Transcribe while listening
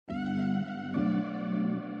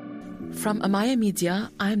From Amaya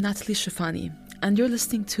Media, I'm Natalie Shafani, and you're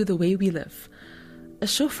listening to The Way We Live, a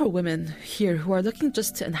show for women here who are looking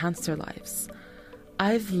just to enhance their lives.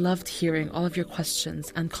 I've loved hearing all of your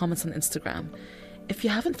questions and comments on Instagram. If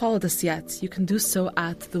you haven't followed us yet, you can do so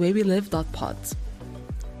at thewaywelive.pod.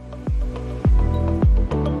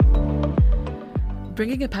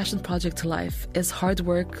 Bringing a passion project to life is hard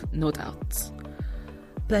work, no doubt.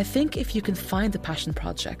 But I think if you can find a passion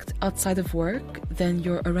project outside of work, then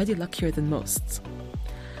you're already luckier than most.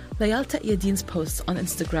 Layal Takieddine's posts on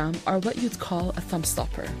Instagram are what you'd call a thumb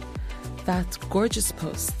stopper. That gorgeous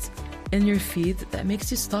post in your feed that makes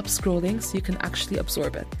you stop scrolling so you can actually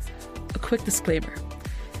absorb it. A quick disclaimer.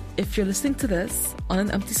 If you're listening to this on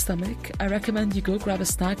an empty stomach, I recommend you go grab a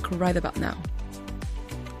snack right about now.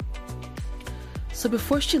 So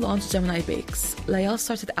before she launched Gemini Bakes, Layal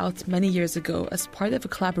started out many years ago as part of a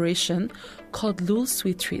collaboration called Lul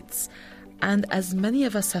Sweet Treats. And as many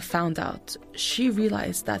of us have found out, she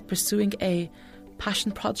realized that pursuing a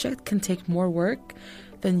passion project can take more work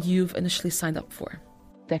than you've initially signed up for.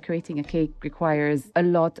 Decorating a cake requires a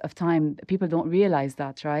lot of time. People don't realize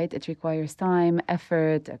that, right? It requires time,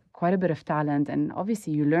 effort, quite a bit of talent, and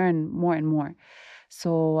obviously you learn more and more.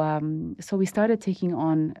 So we started taking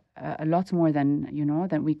on a lot more than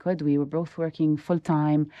we could. We were both working full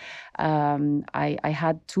time. I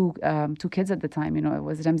had two kids at the time. It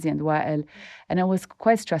was Ramzi and Wael, and it was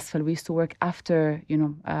quite stressful. We used to work after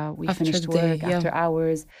we finished work after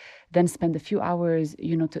hours, then spend a few hours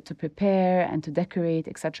to prepare and to decorate,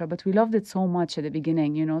 etc. But we loved it so much at the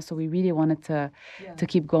beginning, so we really wanted to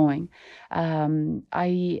keep going.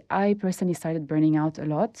 I personally started burning out a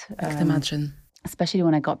lot. I can imagine. Especially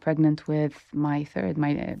when I got pregnant with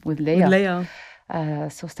with Leia.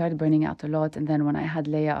 So started burning out a lot. And then when I had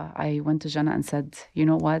Leia, I went to Jana and said, you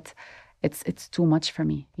know what? It's too much for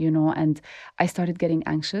me, and I started getting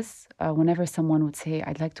anxious. Whenever someone would say,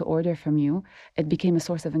 I'd like to order from you, it became a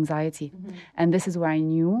source of anxiety. Mm-hmm. And this is where I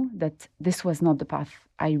knew that this was not the path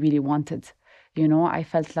I really wanted. I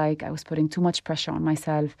felt like I was putting too much pressure on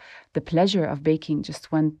myself. The pleasure of baking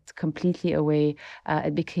just went completely away.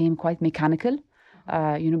 It became quite mechanical.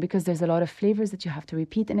 Because there's a lot of flavors that you have to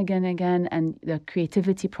repeat and again, and the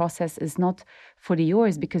creativity process is not fully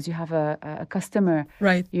yours because you have a customer,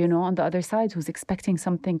 right? On the other side who's expecting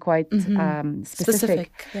something quite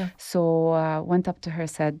specific. Yeah. So went up to her,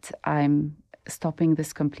 said, I'm stopping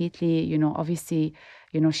this completely. Obviously,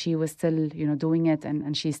 she was still, doing it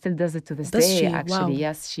and she still does it to this day, actually. Wow.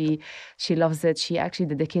 Yes, she loves it. She actually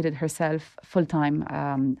dedicated herself full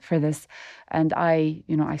time for this. And I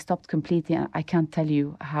stopped completely. And I can't tell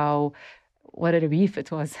you what a relief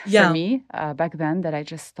it was for me back then that I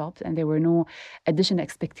just stopped and there were no additional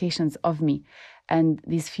expectations of me. And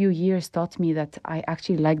these few years taught me that I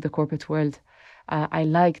actually like the corporate world. I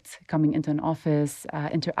liked coming into an office,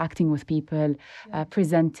 interacting with people,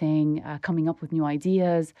 presenting, coming up with new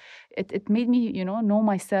ideas. It made me, know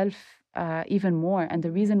myself even more. And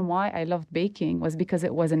the reason why I loved baking was because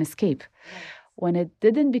it was an escape. Right. When it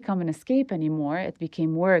didn't become an escape anymore, it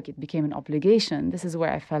became work, it became an obligation. This is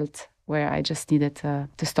where I felt where I just needed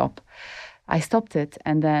to stop. I stopped it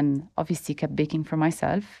and then obviously kept baking for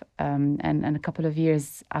myself. And a couple of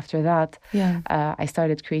years after that, I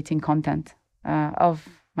started creating content of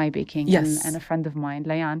my baking. Yes. And a friend of mine,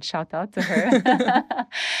 Layan, shout out to her,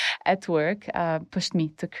 at work, pushed me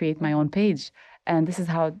to create my own page. And this is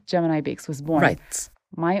how Gemini Bakes was born. Right.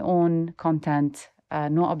 My own content,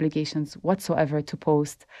 no obligations whatsoever to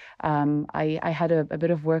post. I had a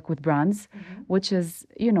bit of work with brands, which is,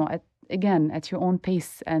 at your own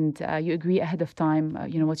pace, and you agree ahead of time,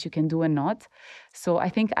 what you can do and not. So I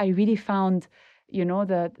think I really found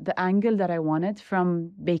the angle that I wanted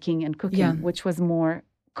from baking and cooking, which was more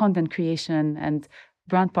content creation and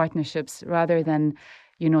brand partnerships rather than,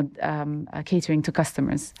 catering to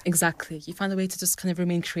customers. Exactly. You found a way to just kind of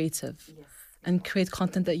remain creative and create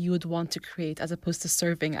content that you would want to create as opposed to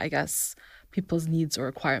serving, I guess, people's needs or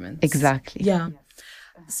requirements. Exactly. Yeah.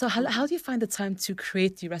 So how do you find the time to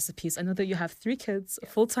create the recipes? I know that you have 3 kids, a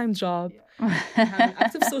full-time job, you have an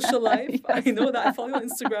active social life. I know that I follow you on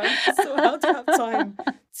Instagram. So how do you have time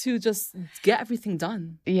to just get everything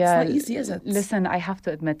done? Yeah. It's not easy, is it? Listen, I have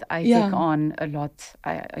to admit, I take on a lot,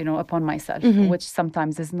 upon myself, which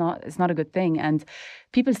sometimes is not a good thing. And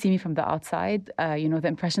people see me from the outside, the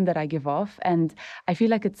impression that I give off. And I feel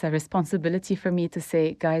like it's a responsibility for me to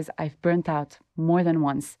say, guys, I've burnt out more than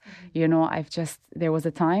once. There was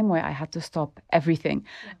a time where I had to stop everything.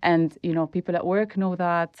 And, people at work know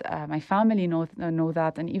that, my family know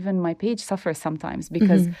that, and even my page suffers sometimes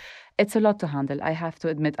because It's a lot to handle, I have to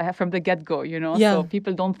admit. I have from the get-go, so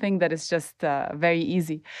people don't think that it's just very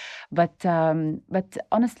easy. But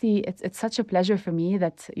honestly, it's such a pleasure for me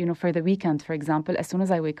that, for the weekend, for example, as soon as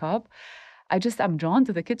I wake up, I'm drawn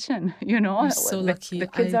to the kitchen, You're so lucky. The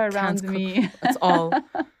kids are around me. That's all.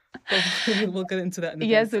 We'll get into that in a bit.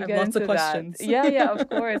 Yes, we'll I have get lots into of questions. That. Yeah,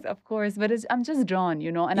 of course. But I'm just drawn,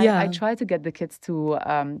 and I try to get the kids to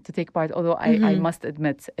take part. Although I must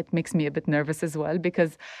admit, it makes me a bit nervous as well,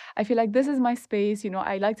 because I feel like this is my space.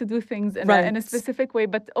 I like to do things in a specific way.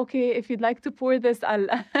 But okay, if you'd like to pour this, I'll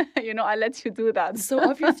I'll let you do that. So,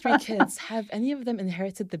 of your 3 kids, have any of them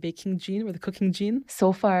inherited the baking gene or the cooking gene? So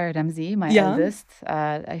far, Ramzi, my eldest,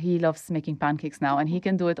 he loves making pancakes now, and he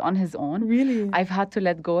can do it on his own. Really? I've had to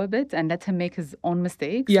let go a bit and let him make his own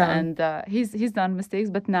mistakes. And he's done mistakes,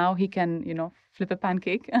 but now he can, flip a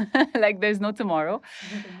pancake like there's no tomorrow.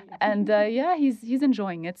 And he's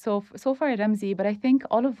enjoying it. So far, Ramzi, but I think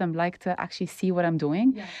all of them like to actually see what I'm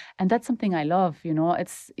doing. Yeah. And that's something I love,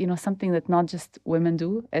 It's, something that not just women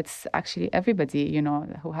do. It's actually everybody,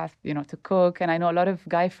 who has, to cook. And I know a lot of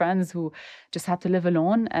guy friends who just had to live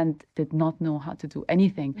alone and did not know how to do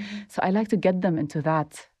anything. Mm-hmm. So I like to get them into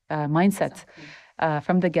that mindset. Exactly.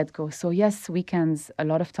 From the get-go. So yes, weekends a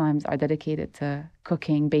lot of times are dedicated to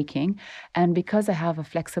cooking, baking. And because I have a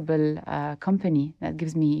flexible company that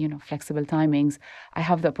gives me, flexible timings, I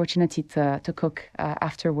have the opportunity to cook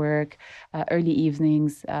after work, early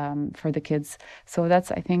evenings for the kids. So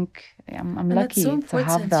that's, I think, I'm lucky so to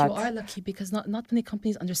have that. You are lucky because not many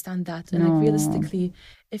companies understand that. And like realistically,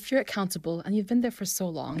 if you're accountable and you've been there for so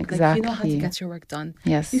long, exactly. like you know how to get your work done.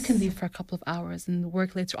 Yes. You can leave for a couple of hours and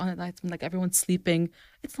work later on at night when like everyone's sleeping.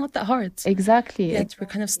 It's not that hard. Exactly. Yet we're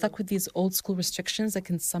kind of stuck with these old school restrictions, like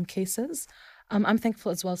in some cases. I'm thankful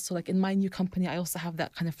as well. So like in my new company, I also have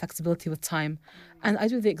that kind of flexibility with time. And I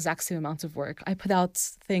do the exact same amount of work. I put out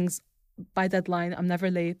things by deadline. I'm never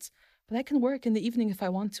late. But I can work in the evening if I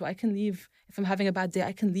want to. I can leave. If I'm having a bad day,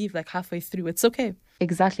 I can leave like halfway through. It's okay.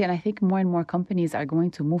 Exactly. And I think more and more companies are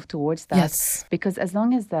going to move towards that. Yes. Because as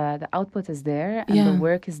long as the output is there and the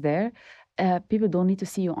work is there, people don't need to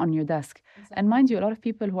see you on your desk. Exactly. And mind you, a lot of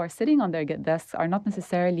people who are sitting on their desks are not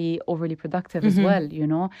necessarily overly productive as well,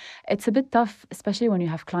 It's a bit tough, especially when you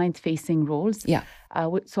have client-facing roles. Yeah.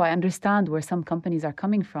 So I understand where some companies are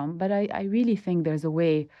coming from, but I really think there's a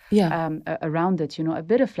way around it, a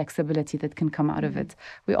bit of flexibility that can come out of it.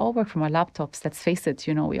 We all work from our laptops, let's face it,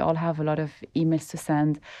 we all have a lot of emails to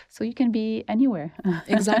send, so you can be anywhere.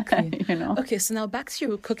 Exactly. Okay, so now back to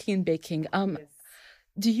your cooking and baking. Yes.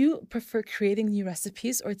 Do you prefer creating new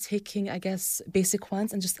recipes or taking, I guess, basic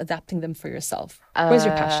ones and just adapting them for yourself? Where's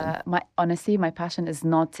your passion? Honestly, my passion is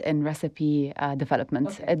not in recipe development.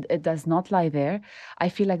 Okay. It does not lie there. I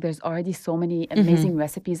feel like there's already so many amazing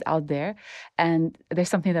recipes out there. And there's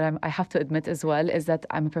something that I have to admit as well, is that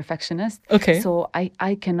I'm a perfectionist. Okay. So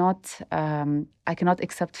I cannot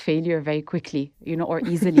accept failure very quickly, or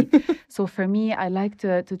easily. So for me, I like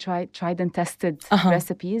to try tried and tested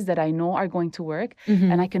recipes that I know are going to work,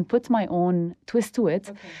 and I can put my own twist to it.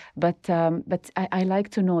 Okay. But I like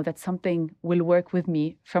to know that something will work with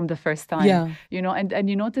me from the first time. Yeah. And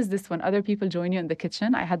you notice this when other people join you in the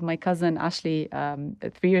kitchen. I had my cousin Ashley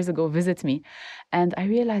 3 years ago visit me, and I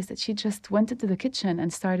realized that she just went into the kitchen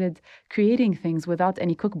and started creating things without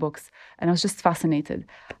any cookbooks, and I was just fascinated.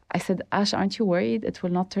 I said, Ash, aren't you worried it will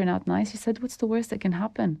not turn out nice? She said, what's the worst that can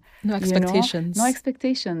happen? No expectations. No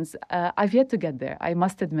expectations. I've yet to get there, I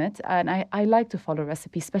must admit. And I like to follow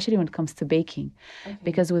recipes, especially when it comes to baking. Okay.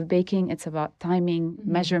 Because with baking, it's about timing,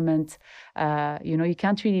 measurement. You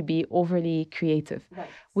can't really be overly creative. Right.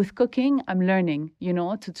 With cooking, I'm learning,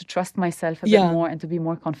 to trust myself a bit more and to be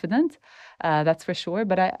more confident. That's for sure.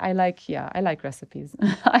 But I like recipes,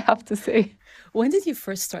 I have to say. When did you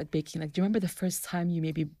first start baking? Like, do you remember the first time you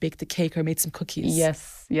maybe baked a cake or made some cookies?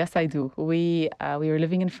 Yes, I do. We were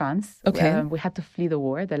living in France. Okay. We had to flee the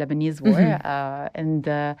war, the Lebanese war, in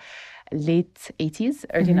the late 80s,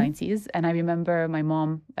 early 90s. And I remember my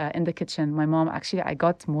mom in the kitchen. My mom, actually, I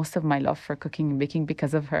got most of my love for cooking and baking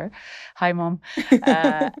because of her. Hi, Mom.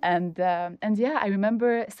 And I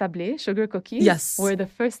remember sablé, sugar cookies. Yes. Were the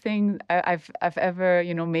first thing I've ever,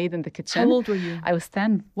 made in the kitchen. How old were you? I was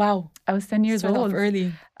 10. Wow. I was 10 years old. Off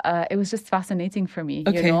early. It was just fascinating for me,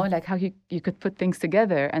 like how you could put things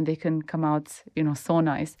together and they can come out, so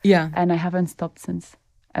nice. Yeah. And I haven't stopped since.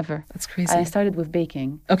 ever. That's crazy. I started with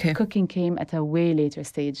baking. Okay. Cooking came at a way later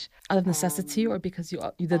stage. Out of necessity, or because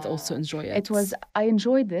you did also enjoy it? I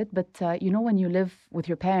enjoyed it, but when you live with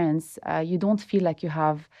your parents, you don't feel like you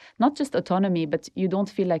have not just autonomy, but you don't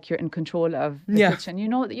feel like you're in control of the kitchen. You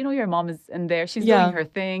know, your mom is in there. She's doing her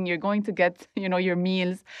thing. You're going to get, your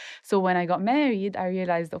meals. So when I got married, I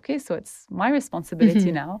realized, okay, so it's my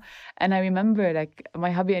responsibility now. And I remember like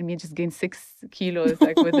my hubby and me just gained 6 kilos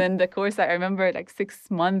like within the course. I remember like 6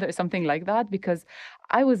 months or something like that, because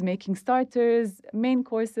I was making starters, main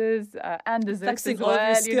courses, and desserts as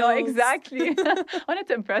well. Exactly. I wanted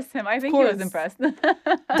to impress him. I think he was impressed.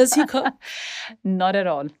 Does he cook? Not at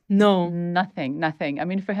all. No. Nothing. I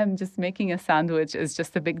mean, for him, just making a sandwich is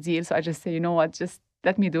just a big deal. So I just say, you know what, just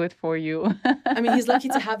let me do it for you. I mean, he's lucky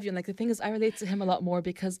to have you. And like the thing is, I relate to him a lot more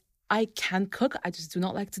because I can cook. I just do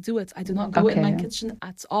not like to do it. I do not go in my kitchen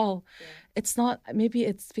at all. Yeah. It's not, maybe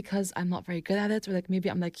it's because I'm not very good at it, or like maybe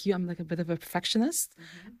I'm like you, I'm like a bit of a perfectionist,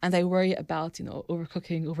 and I worry about,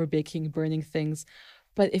 overcooking, overbaking, burning things.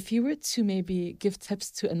 But if you were to maybe give tips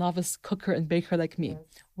to a novice cooker and baker like me,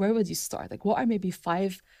 where would you start? Like, what are maybe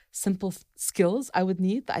 5 simple skills I would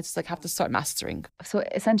need that I just like have to start mastering? So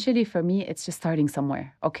essentially for me, it's just starting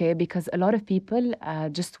somewhere, okay? Because a lot of people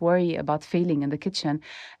just worry about failing in the kitchen,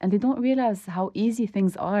 and they don't realize how easy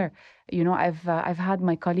things are. I've had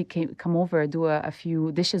my colleague come over, do a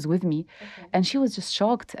few dishes with me, and she was just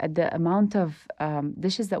shocked at the amount of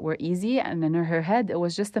dishes that were easy, and in her head, it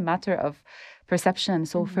was just a matter of perception.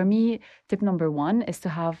 So for me, tip number 1 is to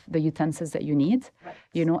have the utensils that you need,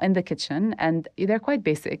 in the kitchen. And they're quite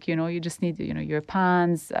basic, you just need, your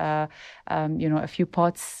pans, a few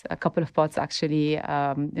pots, a couple of pots actually,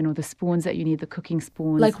 the spoons that you need, the cooking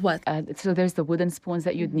spoons. Like what? So there's the wooden spoons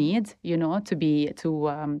that you'd need,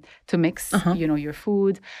 to mix, your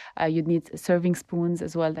food. You'd need serving spoons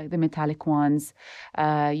as well, like the metallic ones.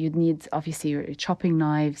 You'd need, obviously, your chopping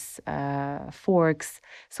knives, forks.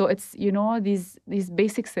 So it's, these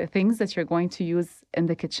basic things that you're going to use in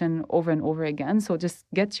the kitchen over and over again. So just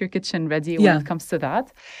get your kitchen ready when it comes to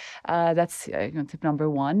that. That's tip number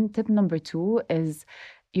 1. Tip number 2 is,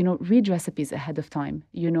 read recipes ahead of time.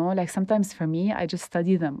 Like sometimes for me, I just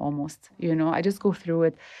study them almost. I just go through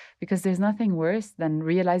it, because there's nothing worse than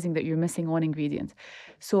realizing that you're missing one ingredient.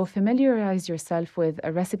 So familiarize yourself with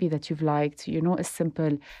a recipe that you've liked, is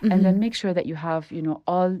simple, and then make sure that you have,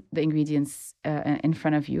 all the ingredients in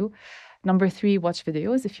front of you. Number 3, watch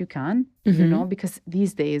videos if you can, because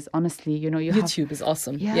these days, honestly, YouTube is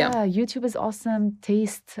awesome. Yeah, YouTube is awesome.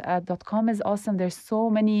 Taste.com is awesome. There's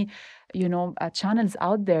so many, channels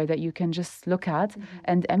out there that you can just look at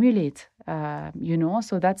and emulate,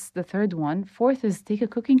 So that's the 3rd one. 4th is take a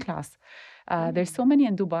cooking class. There's so many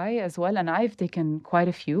in Dubai as well, and I've taken quite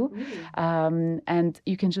a few. And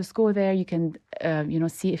you can just go there. You can,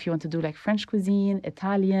 see if you want to do like French cuisine,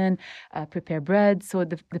 Italian, prepare bread. So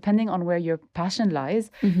depending on where your passion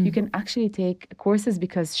lies, you can actually take courses,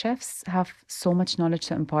 because chefs have so much knowledge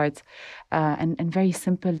to impart, and very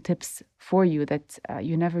simple tips for you that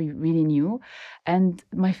you never really knew. And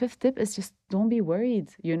my 5th tip is just don't be worried,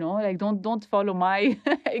 like don't follow my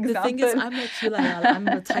example. The thing is, I'm like you, Layal. I'm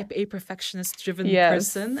the type A perfectionist-driven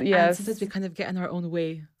person. And sometimes we kind of get in our own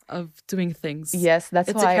way of doing things. Yes, it's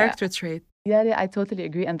a character trait. Yeah, I totally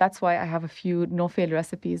agree. And that's why I have a few no-fail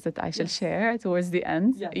recipes that I shall share towards the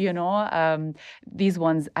end. These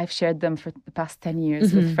ones, I've shared them for the past 10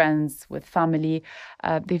 years with friends, with family.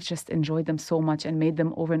 They've just enjoyed them so much and made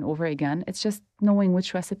them over and over again. It's just knowing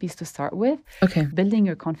which recipes to start with, building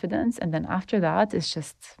your confidence. And then after that, it's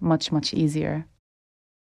just much, much easier.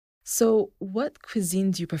 So what cuisine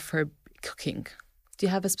do you prefer cooking? Do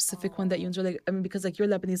you have a specific one that you enjoy? Because you're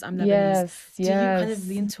Lebanese, I'm Lebanese. Yes. Do you kind of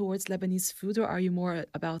lean towards Lebanese food, or are you more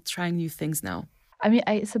about trying new things now? I mean,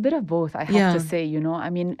 it's a bit of both, I have to say, I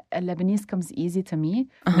mean, Lebanese comes easy to me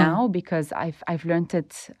now, because I've learned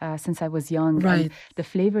it since I was young. Right. And the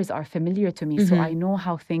flavors are familiar to me, so I know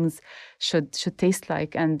how things should taste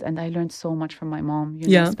like. And I learned so much from my mom,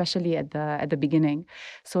 especially at the beginning.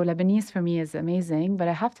 So Lebanese for me is amazing, but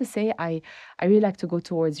I have to say, I really like to go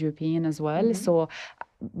towards European as well. So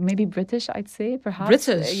maybe British, I'd say, perhaps.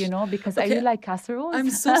 British? Because I really like casseroles.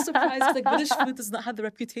 I'm so surprised. British food does not have the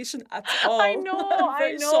reputation at all. I know.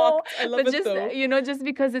 Shocked. I love it though. Just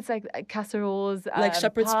because it's like casseroles, like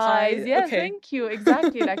shepherd's pies. pie. Yeah, thank you.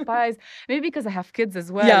 Exactly, like pies. Maybe because I have kids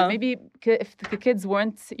as well. Yeah. Maybe if the kids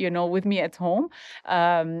weren't, with me at home,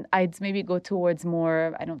 I'd maybe go towards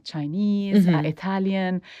more, Chinese,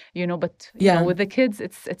 Italian, But with the kids,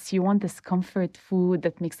 it's you want this comfort food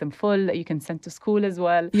that makes them full, that you can send to school as well.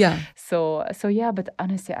 well. Yeah. So yeah, but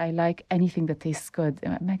honestly, I like anything that tastes good.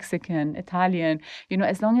 Mexican, Italian,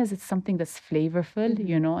 as long as it's something that's flavorful,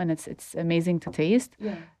 and it's amazing to taste.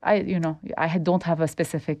 Yeah. I don't have a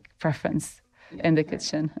specific preference in the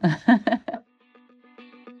kitchen.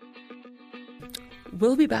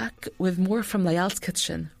 We'll be back with more from Layal's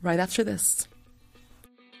kitchen right after this.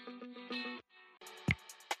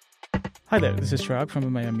 Hi there, this is Chirag from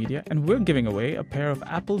Amaya Media, and we're giving away a pair of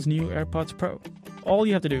Apple's new AirPods Pro. All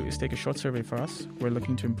you have to do is take a short survey for us. We're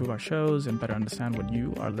looking to improve our shows and better understand what you,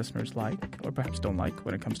 our listeners, like or perhaps don't like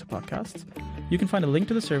when it comes to podcasts. You can find a link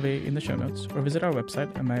to the survey in the show notes or visit our website,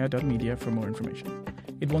 amaya.media, for more information.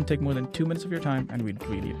 It won't take more than 2 minutes of your time, and we'd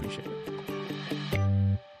really appreciate it.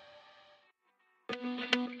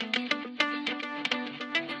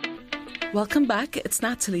 Welcome back, it's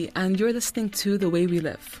Natalie, and you're listening to The Way We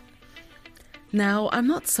Live. Now, I'm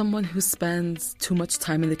not someone who spends too much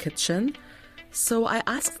time in the kitchen, so I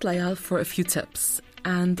asked Layal for a few tips,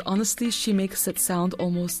 and honestly, she makes it sound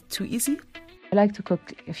almost too easy. I like to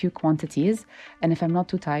cook a few quantities, and if I'm not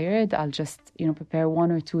too tired, I'll just, prepare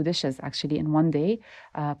 1 or 2 dishes actually in one day,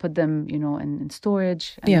 put them, in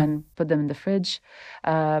storage, and then put them in the fridge.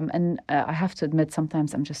 And I have to admit,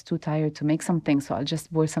 sometimes I'm just too tired to make something, so I'll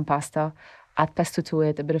just boil some pasta, add pesto to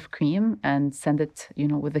it, a bit of cream, and send it,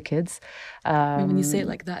 with the kids. When you say it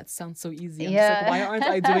like that, it sounds so easy. I'm just like, why aren't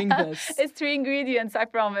I doing this? It's 3 ingredients, I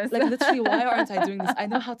promise. Like, literally, why aren't I doing this? I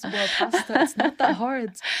know how to boil pasta. It's not that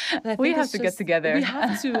hard. We have to get together. We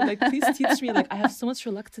have to. Please teach me. I have so much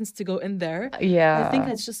reluctance to go in there. Yeah. I think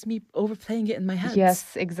it's just me overplaying it in my head.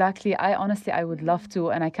 Yes, exactly. I would love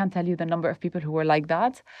to. And I can't tell you the number of people who were like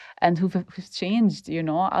that and who've changed,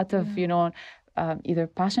 out of, either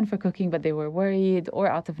passion for cooking, but they were worried, or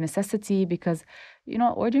out of necessity, because,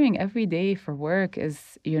 ordering every day for work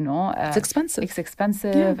is, it's expensive. It's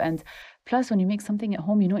expensive. Yeah. And plus, when you make something at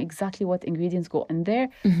home, you know exactly what ingredients go in there.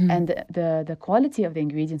 Mm-hmm. And the quality of the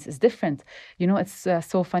ingredients is different. It's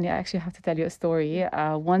so funny. I actually have to tell you a story.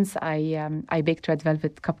 Once I baked red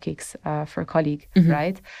velvet cupcakes for a colleague,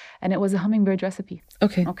 right? And it was a hummingbird recipe.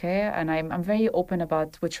 Okay. And I'm very open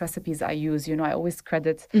about which recipes I use. I always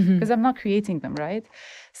credit because I'm not creating them, right?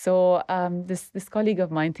 So this colleague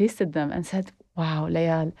of mine tasted them and said, "Wow,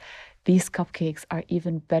 Layal, these cupcakes are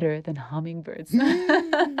even better than hummingbirds."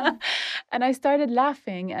 And I started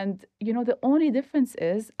laughing. And, the only difference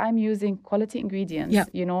is I'm using quality ingredients,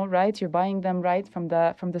 right? You're buying them right from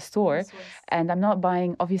the store. And I'm not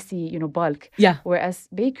buying, obviously, bulk. Yeah. Whereas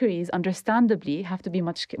bakeries, understandably, have to be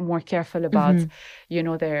much more careful about,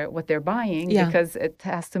 what they're buying because it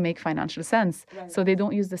has to make financial sense. Right. So they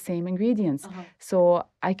don't use the same ingredients. So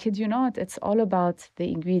I kid you not, it's all about the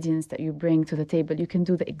ingredients that you bring to the table. You can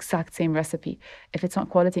do the exact same recipe. If it's not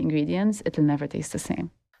quality ingredients, it'll never taste the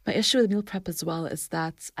same. My issue with meal prep as well is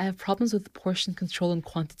that I have problems with portion control and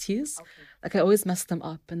quantities. I always mess them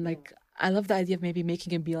up. And I love the idea of maybe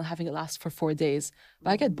making a meal, having it last for 4 days. But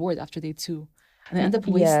I get bored after day 2. And I end up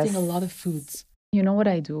wasting a lot of foods. You know what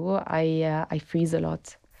I do? I freeze a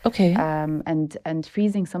lot. Okay. And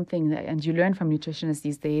freezing something, and you learn from nutritionists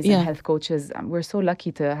these days and health coaches. We're so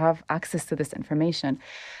lucky to have access to this information.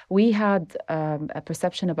 We had a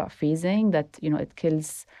perception about freezing that, it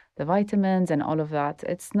kills the vitamins and all of that.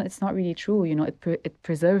 It's not really true. It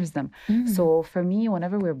preserves them. So for me,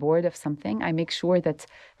 whenever we're bored of something, I make sure that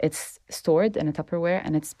it's stored in a Tupperware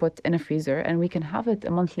and it's put in a freezer, and we can have it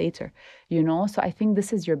a month later. So I think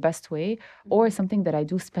this is your best way. Or something that I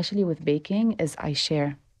do, especially with baking, is I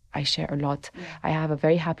share a lot. Yeah. I have a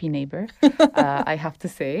very happy neighbor, I have to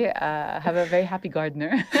say. I have a very happy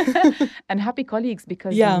gardener and happy colleagues,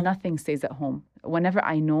 because nothing stays at home. Whenever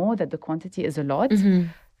I know that the quantity is a lot,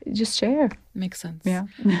 just share. Makes sense. Yeah.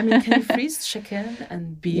 I mean, can you freeze chicken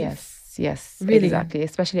and beef? Yes, really? Exactly.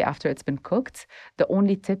 Especially after it's been cooked. The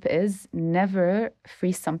only tip is never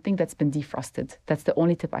freeze something that's been defrosted. That's the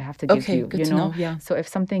only tip I have to give you. Good to know. Yeah. So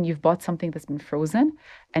if you've bought something that's been frozen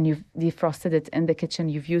and you've defrosted it in the kitchen,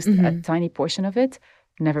 you've used a tiny portion of it,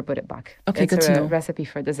 never put it back. Okay, it's good to know. a recipe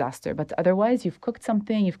for disaster. But otherwise, you've cooked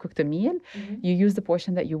something, you've cooked a meal, you use the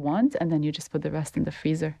portion that you want, and then you just put the rest in the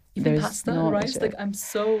freezer. Even pasta, rice? I'm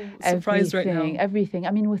so surprised right now. Everything.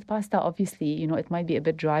 I mean, with pasta, obviously, it might be a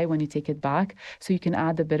bit dry when you take it back. So you can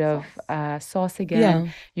add a bit of sauce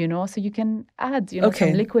again, so you can add,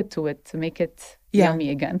 some liquid to it to make it yummy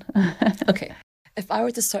again. Okay. If I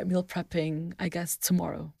were to start meal prepping, I guess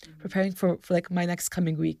tomorrow, preparing for my next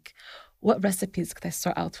coming week, what recipes could I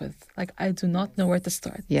start out with? Like, I do not know where to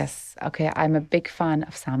start. Yes. Okay. I'm a big fan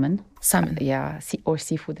of salmon. Salmon. Yeah. Or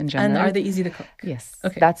seafood in general. And are they easy to cook? Yes.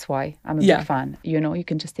 Okay. That's why I'm a big fan. You know, you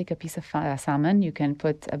can just take a piece of salmon. You can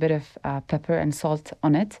put a bit of pepper and salt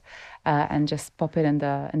on it, and just pop it in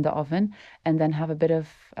the oven, and then have a bit of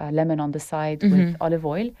lemon on the side with olive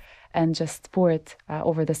oil, and just pour it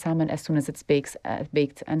over the salmon as soon as it's baked.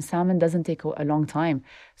 And salmon doesn't take a long time,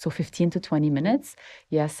 so 15 to 20 minutes.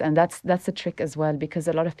 Yes, and that's a trick as well, because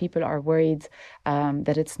a lot of people are worried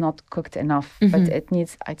that it's not cooked enough, but it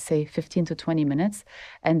needs, I'd say, 15 to 20 minutes,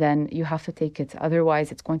 and then you have to take it.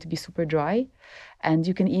 Otherwise, it's going to be super dry. And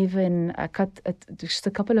you can even cut just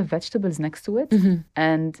a couple of vegetables next to it,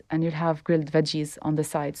 and you'll have grilled veggies on the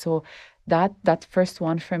side. So that first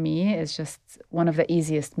one for me is just one of the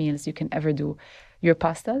easiest meals you can ever do. Your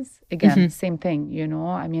pastas, again, same thing, you know.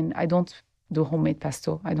 I mean, I don't do homemade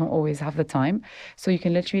pesto. I don't always have the time. So you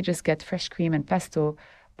can literally just get fresh cream and pesto,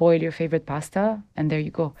 boil your favorite pasta, and there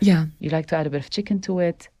you go. Yeah. You like to add a bit of chicken to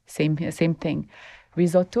it, same thing.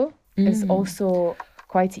 Risotto is also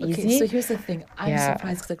quite easy. Okay, so here's the thing. I'm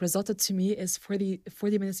surprised because like risotto to me is 40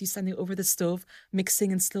 minutes you standing over the stove,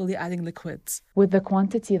 mixing and slowly adding liquids. With the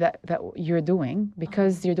quantity that you're doing,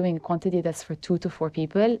 because you're doing a quantity that's for 2 to 4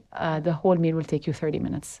 people, the whole meal will take you 30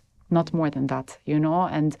 minutes. Not more than that, you know.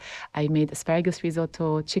 And I made asparagus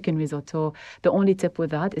risotto, chicken risotto. The only tip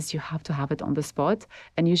with that is you have to have it on the spot.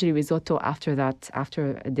 And usually risotto after that,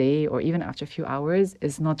 after a day or even after a few hours,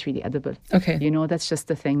 is not really edible. Okay. You know, that's just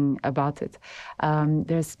the thing about it.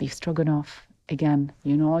 There's beef stroganoff. Again,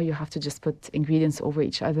 you know, you have to just put ingredients over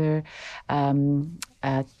each other.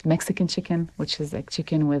 Mexican chicken, which is like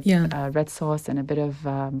chicken with red sauce and a bit of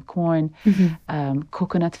corn.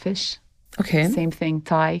 Coconut fish. Okay. Same thing,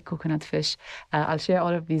 Thai, coconut fish. I'll share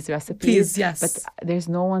all of these recipes. Please, yes. But there's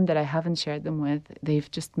no one that I haven't shared them with. They've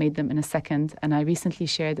just made them in a second. And I recently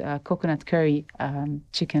shared a coconut curry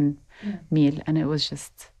chicken meal, and it was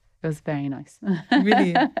very nice.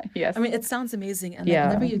 Really? Yes. I mean, it sounds amazing. And like,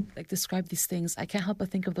 whenever you like describe these things, I can't help but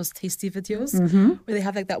think of those tasty videos where they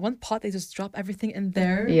have like that one pot, they just drop everything in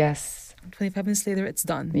there. Yes. 25 minutes later, it's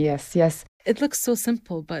done. Yes, yes. It looks so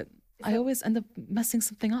simple, but I always end up messing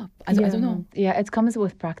something up. I don't know. Yeah, it comes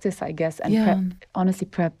with practice, I guess. And honestly,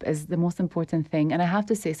 prep is the most important thing. And I have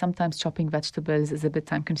to say, sometimes chopping vegetables is a bit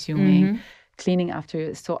time consuming. Cleaning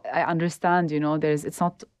after. So I understand, you know, it's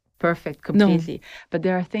not perfect completely. No. But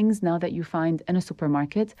there are things now that you find in a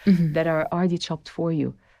supermarket that are already chopped for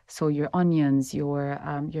you. So your onions, your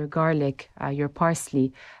garlic, your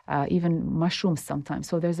parsley, even mushrooms sometimes.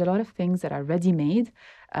 So there's a lot of things that are ready-made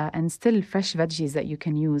and still fresh veggies that you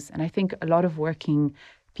can use. And I think a lot of working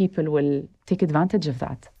people will take advantage of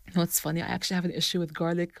that. No, it's funny. I actually have an issue with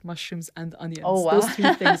garlic, mushrooms, and onions. Oh, wow. Those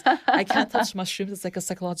 3 things. I can't touch mushrooms. It's like a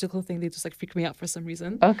psychological thing. They just like freak me out for some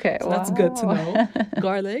reason. Okay, so that's good to know.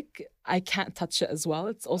 Garlic, I can't touch it as well.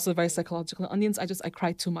 It's also very psychological. Onions, I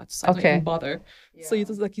cry too much, so I don't even bother. Yeah. So you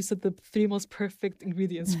just, like you said, the 3 most perfect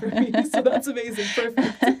ingredients for me. So that's amazing.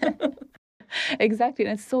 Perfect. Exactly.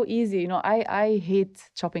 And it's so easy. You know, I hate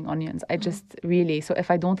chopping onions. I just really, so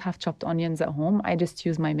if I don't have chopped onions at home, I just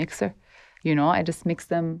use my mixer. You know, I just mix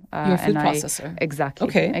them. Your food processor. Exactly.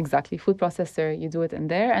 Okay. Exactly. Food processor, you do it in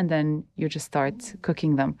there and then you just start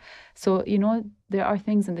cooking them. So, you know, there are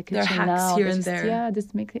things in the kitchen there are hacks now. here and there. Yeah,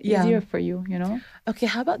 just make it easier for you, you know? Okay,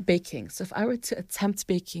 how about baking? So if I were to attempt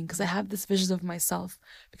baking, because I have this vision of myself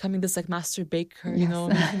becoming this like master baker, you know,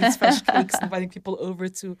 making these fresh cakes, inviting people over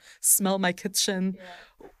to smell my kitchen.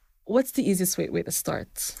 Yeah. What's the easiest way to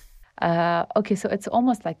start? Okay, so it's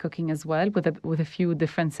almost like cooking as well, with a few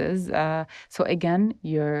differences. So again,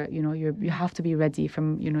 you have to be ready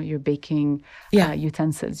from your baking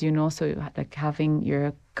utensils. You know, so like having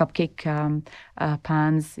your cupcake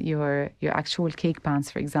pans, your actual cake pans,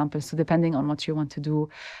 for example. So depending on what you want to do,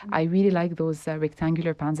 I really like those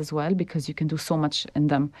rectangular pans as well because you can do so much in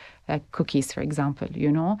them. Cookies, for example.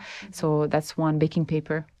 You know, so that's one. Baking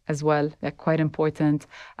paper as well, quite important.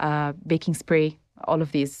 Baking spray. All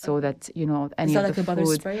of these, so that any of the food. Is that like a butter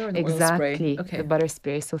spray or an oil spray? Exactly, the butter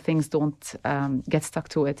spray, so things don't get stuck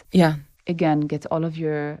to it. Yeah. Again, get all of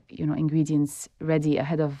your ingredients ready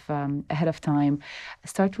ahead of time.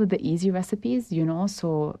 Start with the easy recipes.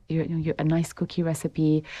 So a nice cookie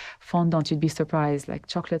recipe, fondant. You'd be surprised, like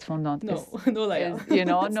chocolate fondant. No,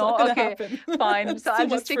 Layal. No. Okay, fine. So I'll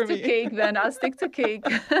just stick to cake then. I'll stick to cake.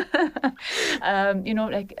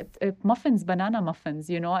 Like muffins, banana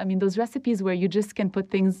muffins. I mean, those recipes where you just can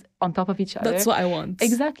put things on top of each other. That's what I want.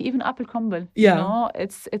 Exactly. Even apple crumble. Yeah.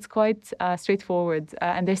 It's quite straightforward.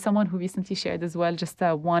 And there's someone who recently recently shared as well just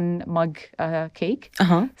a 1 mug cake.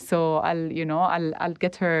 So I'll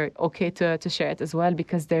get her okay to share it as well,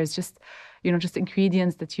 because there's just just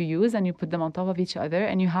ingredients that you use and you put them on top of each other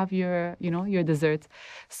and you have your dessert.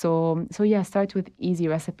 So yeah, start with easy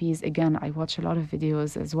recipes. Again, I watch a lot of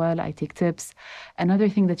videos as well. I take tips. Another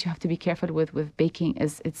thing that you have to be careful with baking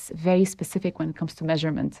is it's very specific when it comes to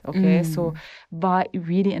measurement. Okay, so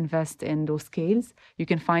really invest in those scales. You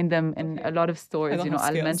can find them in a lot of stores.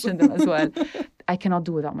 I'll mention them as well. I cannot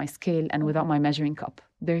do without my scale and without my measuring cup.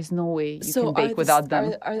 There's no way you can bake without them.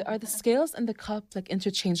 Are the scales and the cup like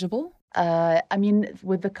interchangeable? I mean,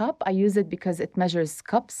 with the cup, I use it because it measures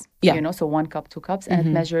cups, so 1 cup, 2 cups, and it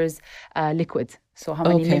measures liquid, so how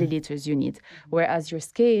many milliliters you need. Whereas your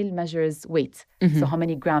scale measures weight, so how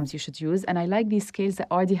many grams you should use. And I like these scales that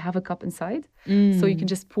already have a cup inside, so you can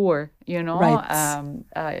just pour, you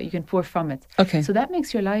can pour from it. Okay. So that makes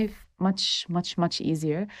your life much, much, much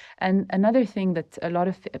easier. And another thing that a lot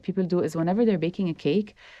of people do is whenever they're baking a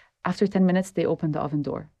cake, after 10 minutes, they open the oven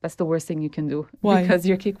door. That's the worst thing you can do. Why? Because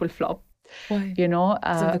your cake will flop. Why?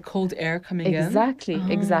 Because of the cold air coming in?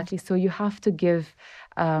 Exactly. So you have to give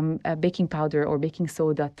a baking powder or baking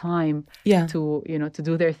soda time to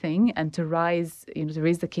do their thing and to raise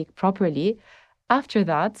the cake properly. After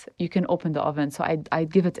that, you can open the oven. So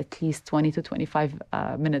I'd give it at least 20 to 25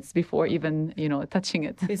 minutes before even, touching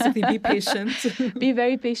it. Basically, be patient. Be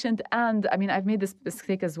very patient. And I mean, I've made this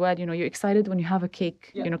mistake as well. You're excited when you have a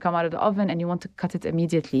cake, come out of the oven and you want to cut it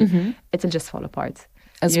immediately. It'll just fall apart.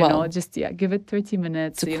 As well. Just give it 30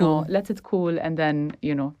 minutes, to cool. Let it cool, and then,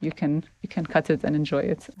 you can cut it and enjoy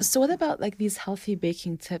it. So what about like these healthy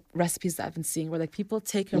baking recipes that I've been seeing where like people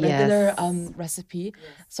take a regular recipe,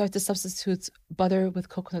 start to substitute butter with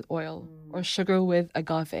coconut oil or sugar with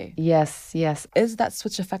agave? Yes. Is that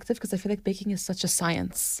switch effective? Because I feel like baking is such a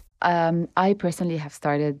science. I personally have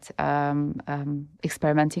started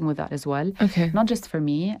experimenting with that as well. Okay. Not just for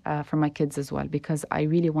me, for my kids as well, because I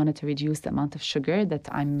really wanted to reduce the amount of sugar that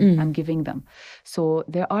I'm giving them. So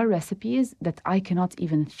there are recipes that I cannot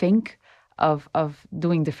even think of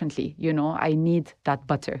doing differently. I need that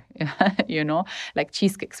butter, like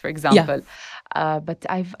cheesecakes, for example. But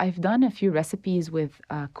I've done a few recipes with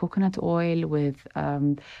coconut oil, with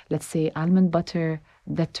let's say almond butter,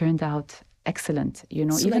 that turned out excellent. So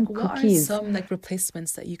even what cookies. Are some like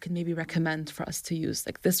replacements that you can maybe recommend for us to use?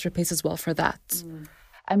 Like this replaces well for that.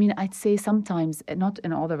 I mean, I'd say sometimes, not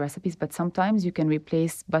in all the recipes, but sometimes you can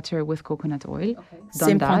replace butter with coconut oil. Okay.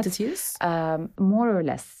 Same quantities? More or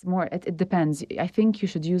less. It depends. I think you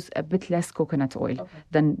should use a bit less coconut oil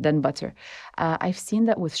than butter. I've seen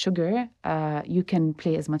that with sugar, you can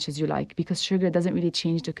play as much as you like, because sugar doesn't really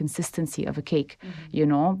change the consistency of a cake,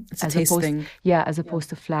 It's a taste thing. As opposed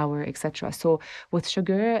to flour, etc. So with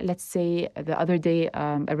sugar, let's say the other day,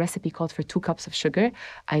 a recipe called for 2 cups of sugar.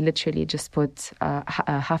 I literally just put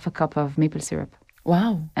half a cup of maple syrup.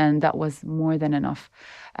 Wow. And that was more than enough.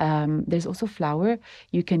 There's also flour.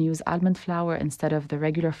 You can use almond flour instead of the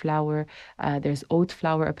regular flour. There's oat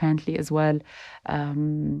flour apparently as well.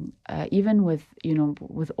 Even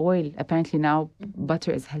with oil, apparently now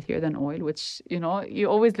butter is healthier than oil, which, you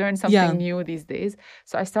always learn something new these days.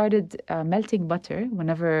 So I started melting butter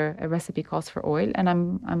whenever a recipe calls for oil, and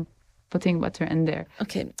I'm putting butter in there.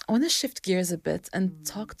 Okay, I want to shift gears a bit and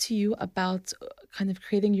talk to you about kind of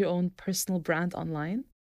creating your own personal brand online.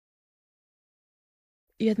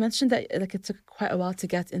 You had mentioned that like it took quite a while to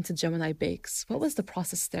get into Gemini Bakes. What was the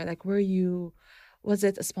process there? Like, was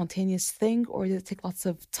it a spontaneous thing, or did it take lots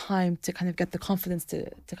of time to kind of get the confidence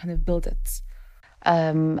to kind of build it?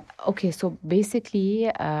 Okay, so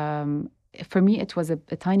basically, for me, it was a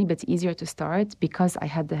tiny bit easier to start because I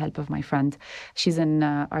had the help of my friend. She's an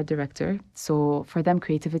art director. So for them,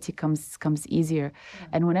 creativity comes easier. Yeah.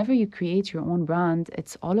 And whenever you create your own brand,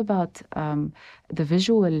 it's all about the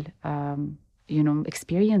visual,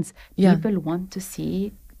 experience. Yeah. People want to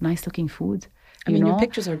see nice looking food. I mean, your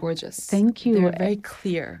pictures are gorgeous. Thank you. They're very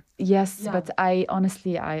clear. Yes, but I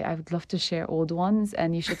honestly would love to share old ones,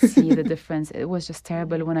 and you should see the difference. It was just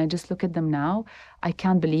terrible. When I just look at them now, I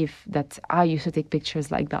can't believe that I used to take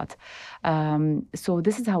pictures like that. So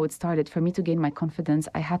this is how it started. For me to gain my confidence,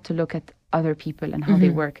 I had to look at other people and how they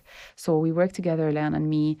work. So we worked together, Layal and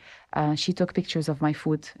me. She took pictures of my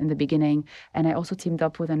food in the beginning, and I also teamed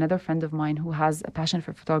up with another friend of mine who has a passion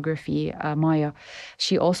for photography, Maya.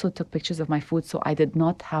 She also took pictures of my food, so I did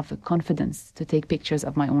not have the confidence to take pictures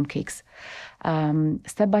of my own cakes.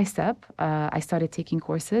 Step by step, I started taking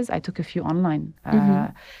courses. I took a few online.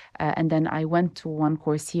 And then I went to one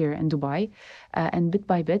course here in Dubai. And bit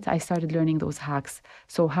by bit, I started learning those hacks.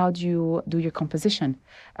 So how do you do your composition?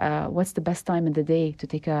 What's the best time in the day to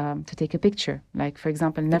take a picture? Like, for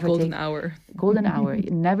example, never golden hour. Golden hour.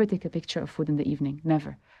 Never take a picture of food in the evening.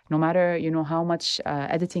 Never. No matter, how much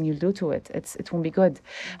editing you'll do to it, it won't be good.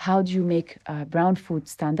 How do you make brown food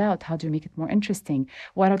stand out? How do you make it more interesting?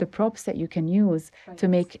 What are the props that you can use to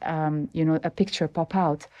make, a picture pop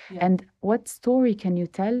out? And what story can you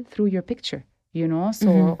tell through your picture?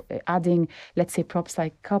 So adding, let's say, props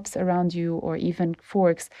like cups around you or even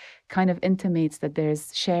forks kind of intimates that there's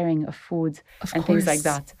sharing of food and things like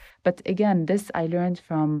that. But again, this I learned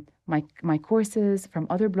from my courses, from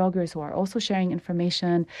other bloggers who are also sharing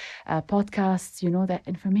information, podcasts, that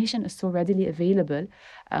information is so readily available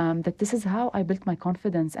that this is how I built my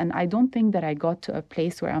confidence. And I don't think that I got to a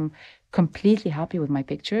place where I'm completely happy with my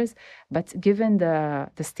pictures, but given the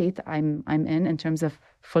state I'm in terms of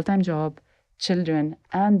full-time job, children,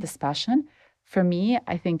 and this passion, for me,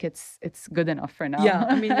 I think it's good enough for now. Yeah,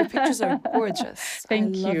 I mean, your pictures are gorgeous.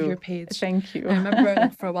 Thank you. I love your page. Thank you. I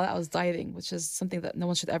remember for a while I was dieting, which is something that no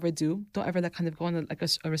one should ever do. Don't ever kind of go on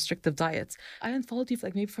a restrictive diet. I unfollowed you for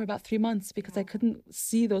maybe for about 3 months because I couldn't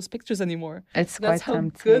see those pictures anymore. It's That's quite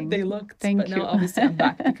tempting. How good they looked. Thank but you. Now obviously I'm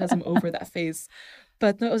back because I'm over that phase.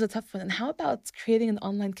 But no, it was a tough one. And how about creating an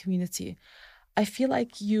online community? I feel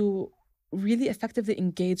like you really effectively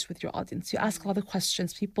engage with your audience. You ask a lot of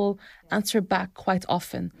questions. People answer back quite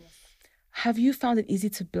often. Have you found it easy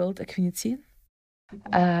to build a community?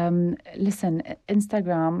 Listen,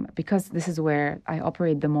 Instagram, because this is where I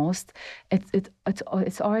operate the most,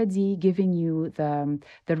 it's already giving you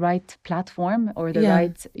the right platform or the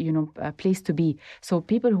right place to be. So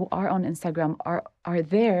people who are on Instagram are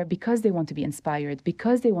there because they want to be inspired,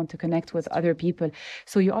 because they want to connect with other people.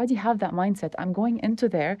 So you already have that mindset. I'm going into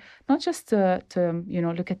there not just to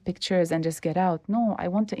look at pictures and just get out. No, I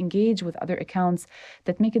want to engage with other accounts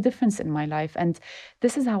that make a difference in my life. And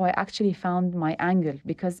this is how I actually found my angle,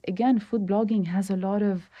 because again, food blogging has a lot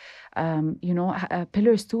of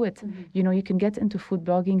pillars to it. You can get into food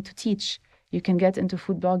blogging to teach. You can get into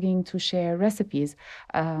food blogging to share recipes.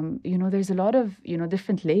 There's a lot of,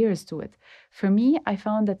 different layers to it. For me, I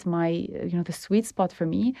found that the sweet spot for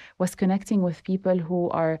me was connecting with people who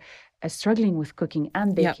are struggling with cooking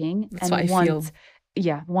and baking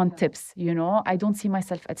want tips. I don't see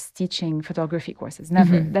myself as teaching photography courses.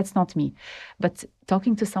 Never. That's not me. But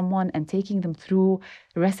talking to someone and taking them through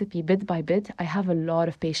recipe bit by bit, I have a lot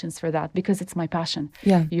of patience for that because it's my passion.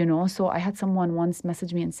 Yeah. So I had someone once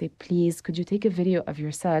message me and say, please, could you take a video of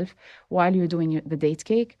yourself while you're doing the date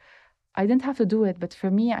cake? I didn't have to do it, but for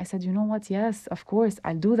me, I said, you know what? Yes, of course,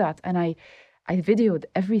 I'll do that. And I videoed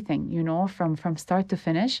everything, from start to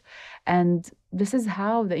finish. And this is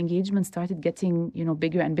how the engagement started getting,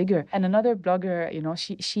 bigger and bigger. And another blogger,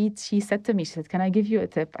 she said to me, she said, can I give you a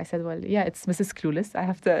tip? I said, well, yeah, it's Mrs. Clueless. I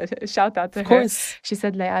have to shout out to her. Of course. She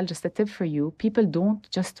said, Layal, just a tip for you. People don't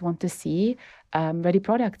just want to see ready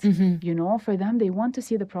product. For them, they want to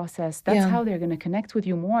see the process. That's how they're going to connect with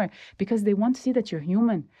you more, because they want to see that you're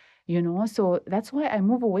human, So that's why I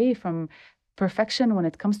move away from perfection when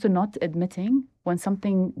it comes to not admitting when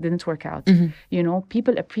something didn't work out.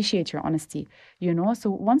 People appreciate your honesty, So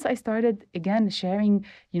once I started, again, sharing,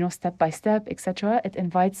 step by step, etc., it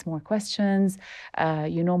invites more questions,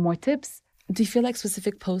 more tips. Do you feel like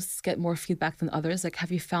specific posts get more feedback than others? Like,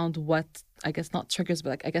 have you found what, I guess, not triggers,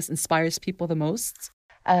 but inspires people the most?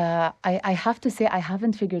 I have to say I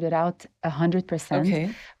haven't figured it out 100%. Okay.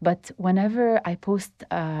 But whenever I post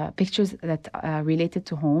pictures that are related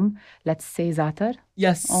to home, let's say za'atar.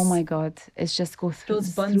 Yes. Oh my God, it's just go through.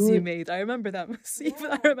 Those buns you made, I remember them.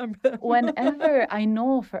 I remember them. Whenever I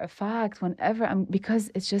know for a fact, because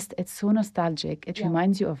it's so nostalgic. It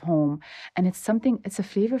reminds you of home, and it's a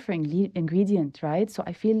flavor for ingredient, right? So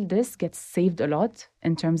I feel this gets saved a lot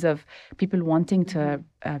in terms of people wanting to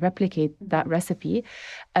replicate that recipe.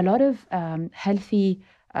 A lot of healthy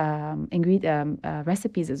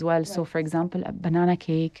recipes as well. Right. So, for example, a banana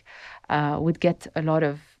cake would get a lot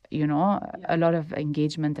of a lot of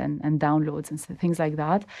engagement and downloads and things like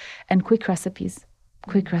that. And quick recipes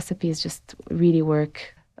just really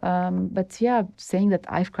work. But saying that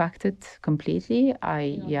I've cracked it completely,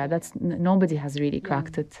 nobody has really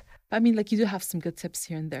cracked it. I mean, you do have some good tips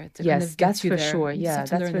here and there to yes, kind of get that's you for there. Sure. Yeah,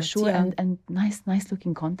 that's for sure. And nice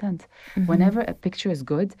looking content. Whenever a picture is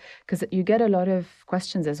good, because you get a lot of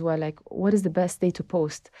questions as well, like what is the best day to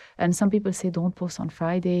post? And some people say don't post on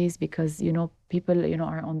Fridays because people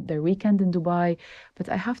are on their weekend in Dubai. But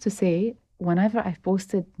I have to say, whenever I've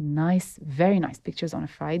posted nice, very nice pictures on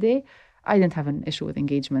a Friday, I didn't have an issue with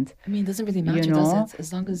engagement. I mean, it doesn't really matter, does it?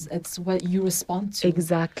 As long as it's what you respond to.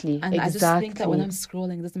 Exactly. And I just think that when I'm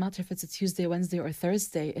scrolling, it doesn't matter if it's a Tuesday, Wednesday, or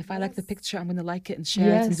Thursday. If I like the picture, I'm going to like it and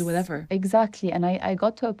share it and do whatever. Exactly. And I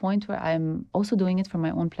got to a point where I'm also doing it for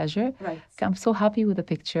my own pleasure. Right. I'm so happy with the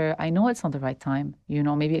picture. I know it's not the right time,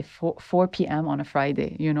 maybe 4 p.m. on a Friday,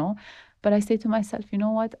 But I say to myself, you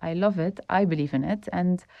know what? I love it. I believe in it.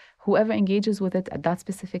 And whoever engages with it at that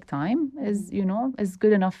specific time is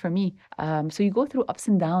good enough for me. So you go through ups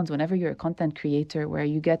and downs whenever you're a content creator, where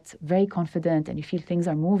you get very confident and you feel things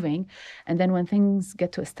are moving. And then when things get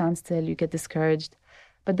to a standstill, you get discouraged.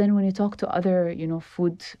 But then when you talk to other,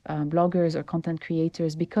 food bloggers or content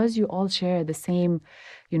creators, because you all share the same,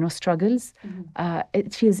 struggles,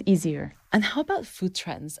 it feels easier. And how about food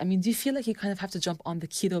trends? I mean, do you feel like you kind of have to jump on the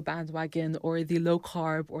keto bandwagon or the low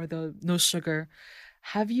carb or the no sugar?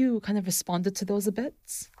 Have you kind of responded to those a bit?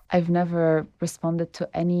 I've never responded to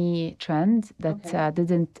any trend that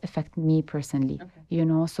didn't affect me personally.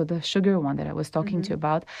 So the sugar one that I was talking to you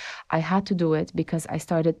about, I had to do it because I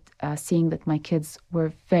started seeing that my kids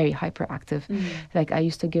were very hyperactive. Like I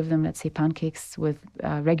used to give them, let's say, pancakes with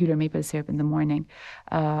regular maple syrup in the morning,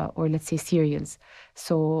 or let's say cereals.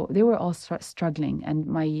 So they were all struggling, and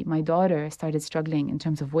my daughter started struggling in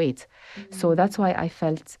terms of weight. So that's why I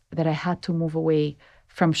felt that I had to move away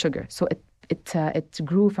from sugar. So it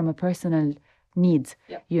grew from a personal need.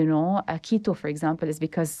 A keto, for example, is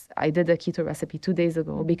because I did a keto recipe 2 days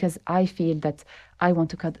ago because I feel that I want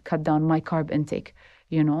to cut down my carb intake.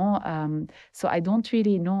 So I don't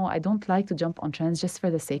really know. I don't like to jump on trends just for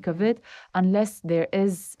the sake of it, unless there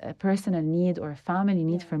is a personal need or a family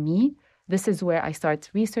need for me. This is where I start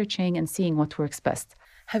researching and seeing what works best.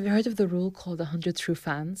 Have you heard of the rule called 100 True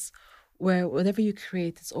Fans? Where whatever you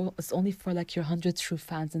create, it's only for like your 100 true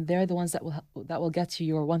fans, and they're the ones that will get you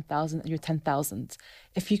your 1,000 and your 10,000.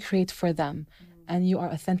 If you create for them, and you are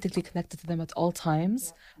authentically connected to them at all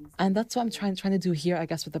times, and that's what I'm trying to do here, I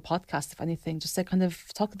guess, with the podcast. If anything, just like kind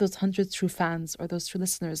of talk to those 100 true fans or those true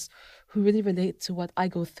listeners who really relate to what I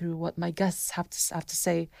go through, what my guests have to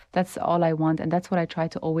say. That's all I want, and that's what I try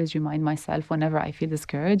to always remind myself whenever I feel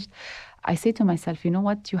discouraged. I say to myself, you know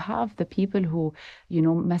what? You have the people who,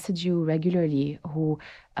 message you regularly, who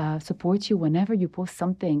support you whenever you post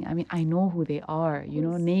something. I mean, I know who they are,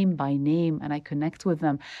 name by name, and I connect with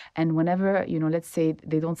them. And whenever, let's say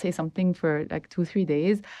they don't say something for like 2-3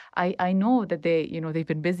 days, I know that they, they've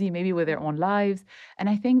been busy maybe with their own lives. And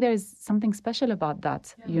I think there's something special about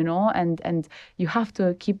that, and you have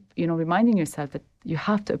to keep, reminding yourself that you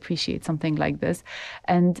have to appreciate something like this.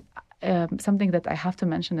 And something that I have to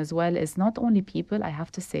mention as well is not only people, I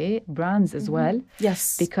have to say, brands as well.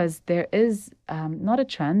 Yes. Because there is not a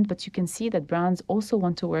trend, but you can see that brands also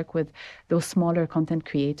want to work with those smaller content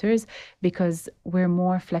creators because we're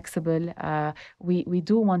more flexible. We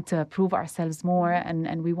do want to prove ourselves more,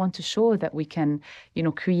 and we want to show that we can,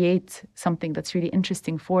 create something that's really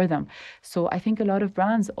interesting for them. So I think a lot of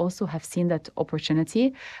brands also have seen that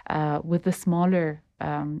opportunity with the smaller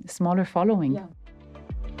following. Yeah.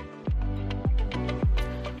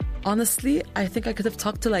 Honestly, I think I could have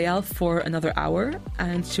talked to Layal for another hour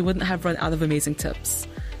and she wouldn't have run out of amazing tips.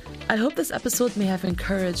 I hope this episode may have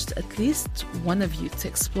encouraged at least one of you to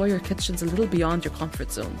explore your kitchens a little beyond your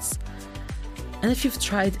comfort zones. And if you've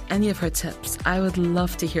tried any of her tips, I would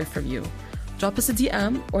love to hear from you. Drop us a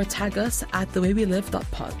DM or tag us at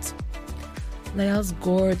thewaywelive.pod. Layal's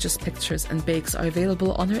gorgeous pictures and bakes are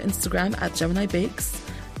available on her Instagram at Gemini Bakes,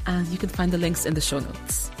 and you can find the links in the show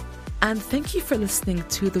notes. And thank you for listening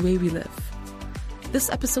to The Way We Live. This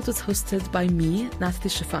episode was hosted by me, Natalie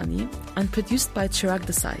Shafani, and produced by Chirag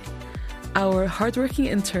Desai. Our hardworking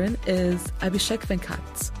intern is Abhishek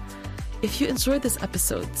Venkat. If you enjoyed this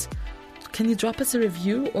episode, can you drop us a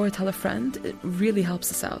review or tell a friend? It really helps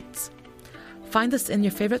us out. Find us in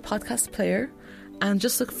your favorite podcast player and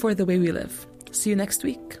just look for The Way We Live. See you next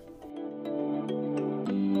week.